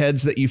some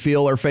head-to-heads that you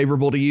feel are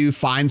favorable to you.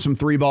 Find some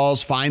 3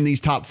 balls, find these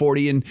top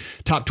 40 and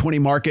top 20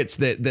 markets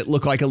that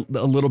look like a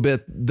little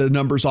bit the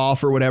numbers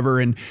off or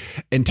whatever, and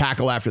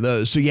tackle after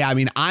those. So yeah, I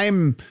mean,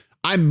 I'm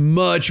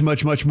much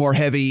more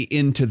heavy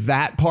into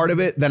that part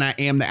of it than I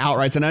am the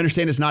outrights. And I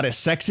understand it's not as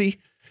sexy,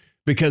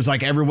 because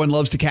like everyone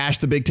loves to cash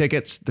the big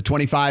tickets, the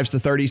 25s, the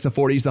 30s, the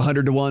 40s, the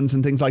 100 to 1s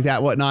and things like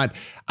that, whatnot.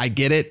 I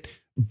get it.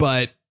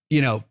 But,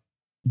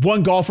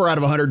 one golfer out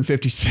of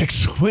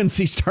 156 wins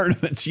these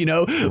tournaments,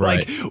 right.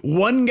 Like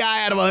one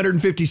guy out of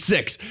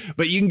 156,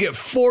 but you can get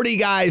 40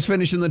 guys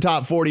finishing in the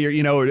top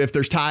 40, or, if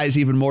there's ties,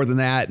 even more than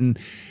that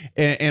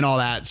and all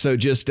that. So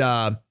just,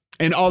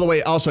 and all the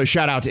way, also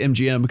shout out to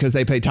MGM because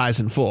they pay ties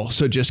in full.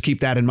 So just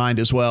keep that in mind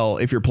as well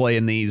if you're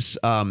playing these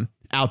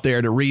out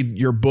there, to read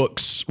your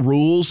book's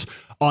rules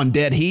on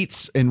dead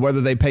heats and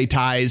whether they pay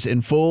ties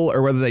in full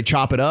or whether they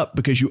chop it up,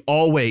 because you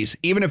always,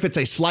 even if it's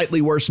a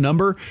slightly worse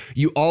number,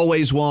 you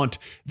always want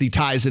the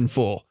ties in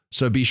full.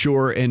 So be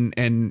sure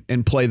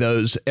and play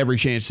those every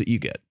chance that you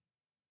get.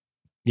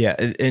 Yeah.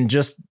 And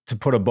just to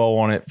put a bow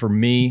on it for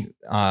me,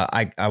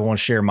 I want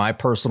to share my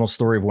personal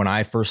story of when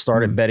I first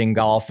started betting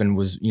golf and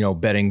was,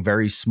 betting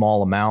very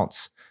small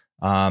amounts.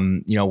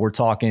 We're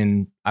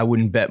talking, I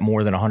wouldn't bet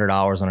more than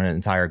 $100 on an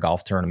entire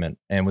golf tournament,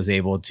 and was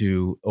able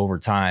to over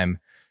time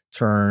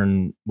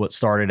turn what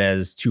started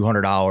as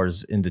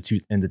 $200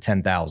 into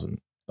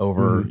 10,000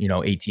 over,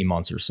 18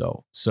 months or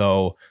so.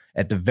 So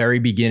at the very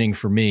beginning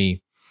for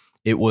me,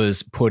 it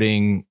was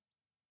putting,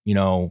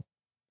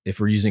 if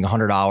we're using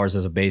 $100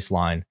 as a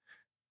baseline,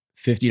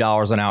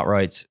 $50 on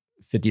outrights,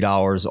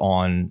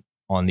 $50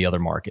 on the other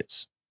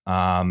markets.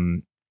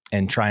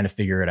 And trying to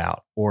figure it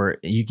out. Or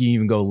you can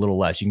even go a little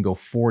less. You can go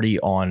 40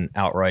 on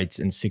outrights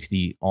and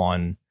 60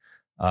 on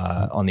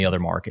the other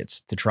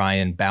markets to try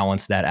and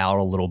balance that out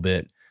a little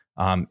bit.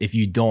 If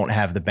you don't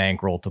have the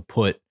bankroll to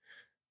put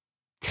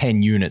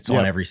 10 units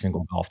on every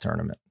single golf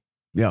tournament.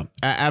 Yeah,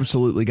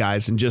 absolutely,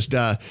 guys. And just,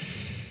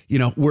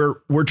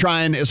 we're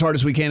trying as hard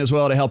as we can as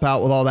well to help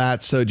out with all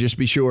that. So just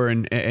be sure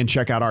and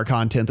check out our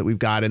content that we've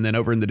got. And then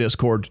over in the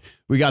Discord,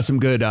 we got some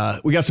good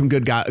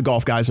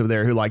golf guys over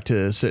there who like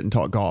to sit and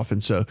talk golf.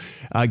 And so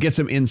get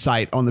some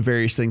insight on the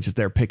various things that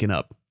they're picking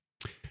up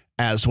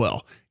as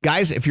well.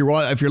 Guys, if you're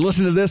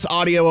listening to this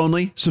audio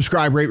only,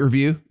 subscribe, rate,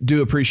 review.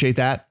 Do appreciate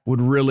that.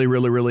 Would really,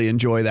 really, really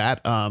enjoy that.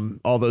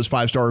 All those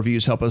 5-star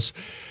reviews help us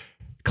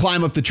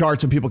climb up the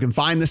charts and people can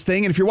find this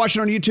thing. And if you're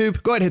watching on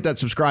YouTube, go ahead and hit that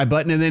subscribe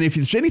button. And then if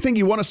there's anything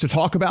you want us to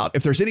talk about,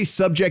 if there's any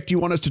subject you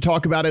want us to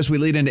talk about as we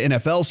lead into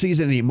NFL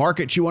season, any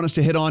markets you want us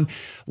to hit on,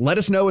 let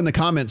us know in the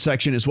comment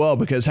section as well,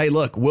 because hey,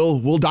 look,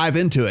 we'll dive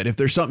into it. If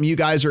there's something you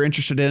guys are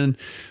interested in,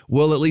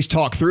 we'll at least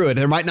talk through it.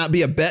 There might not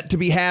be a bet to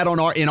be had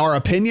in our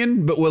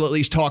opinion, but we'll at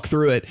least talk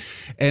through it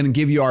and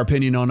give you our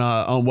opinion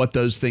on what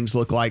those things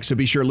look like. So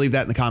be sure to leave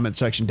that in the comment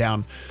section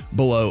down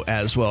below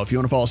as well. If you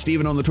want to follow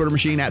Steven on the Twitter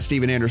machine at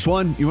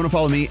StevenAnders1, you want to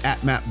follow me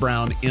at Matt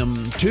Brown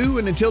M2.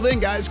 And until then,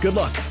 guys, good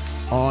luck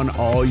on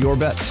all your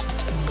bets.